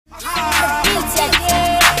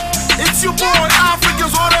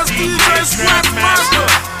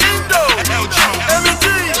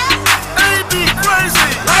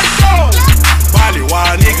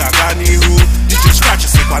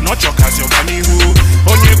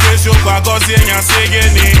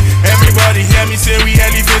Everybody hear me say we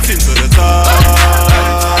elevating to the top.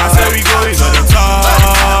 I say we going to the top.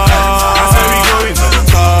 I say we going to the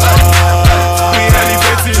top. We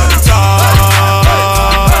elevating to the top.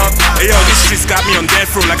 Hey yo, this shit's got me on death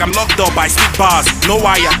row like I'm locked up by speed bars. No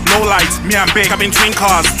wire, no lights, me and Big. I've been twin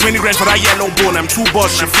cars, 20 grand for that yellow bone. I'm true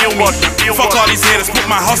boss, you feel me? Fuck all these haters, put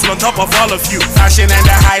my hustle on top of all of you. Fashion and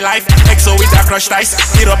the high life, EXO with that crushed ice.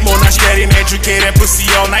 Hit up Mona, getting educated, pussy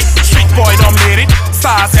all night. Street boy don't made it,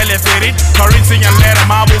 stars elevated. Corinthian letter,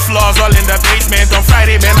 marble floors all in the basement. On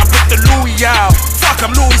Friday, man, I put the Louis out. Fuck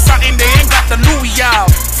 'em, Louis something, they ain't got the Louis out.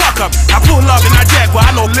 Fuck 'em, I pull up in a Jaguar,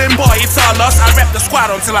 I know limbo, it's all us. I rep the squad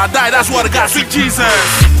until I die, that's what I got, sweet Jesus.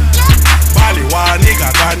 Bali wa nigga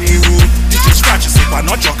gani hu DJ Scratchmasta,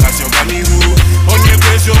 not your cause, your gani hu. Onye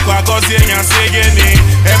praise your kwa gozi enya segeni.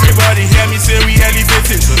 Everybody hear me say we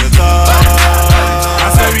elevating to the top. I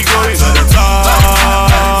say we going to the top.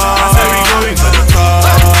 I say we going to the top.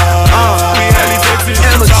 We elevating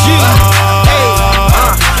to the top. Hey,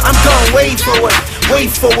 I'm going way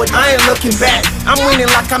forward, I ain't looking back. I'm winning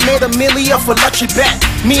like I made $1 million for luxury bet.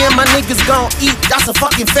 Me and my niggas gon' eat, that's a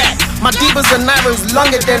fucking fact. My divas and Naira's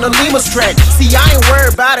longer than a Lima's track. See, I ain't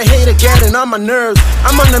worried about a hater getting on my nerves.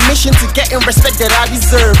 I'm on a mission to get in respect that I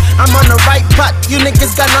deserve. I'm on the right path, you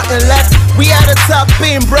niggas got nothing left. We at the top,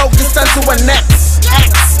 being broke, just unto our necks.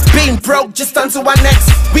 Being broke, just unto our necks.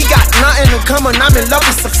 We got nothing in common, I'm in love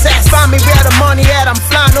with success. Find me where the money at, I'm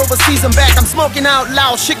flying overseas and back. I'm smoking out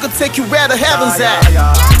loud, shit could take you where the heavens at.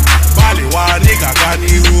 Bali wa nigga gani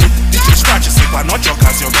hu DJ Scratchmasta, not your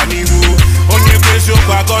cause, your gani hu. Onye praise your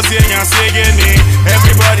kwa gozi enya segeni.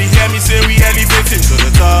 Everybody hear me say we elevating to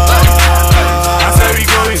the top. I say we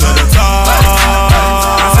going to the top.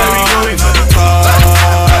 I say we going to the top.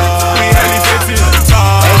 We elevating to the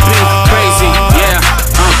top. Hey, big crazy, yeah.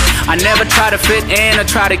 I never try to fit in or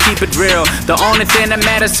try to keep it real. The only thing that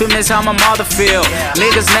matters to me is how my mother feel.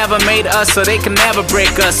 Niggas never made us, so they can never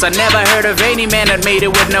break us. I never heard of any man that made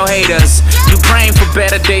it with no haters. You praying for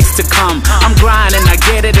better days to come. I'm grinding, I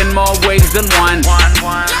get it in more ways than one.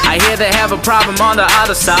 I hear they have a problem on the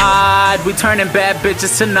other side. We turning bad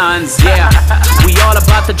bitches to nuns, yeah. We all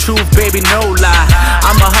about the truth, baby, no lie.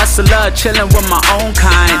 I'm a hustler, chilling with my own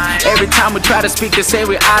kind. Every time we try to speak, they say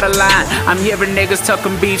we out of line. I'm hearing niggas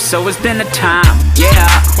talking beef, so it's dinner time, yeah.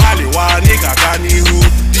 Bali wa nigga gani hu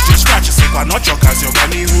DJ Scratchmasta, not your cause, your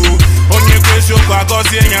gani hu. Onye praise your kwa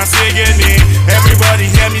gozi enya segeni. Everybody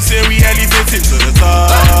hear me say we elevating to the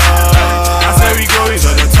top. I say we going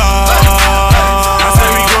to the top.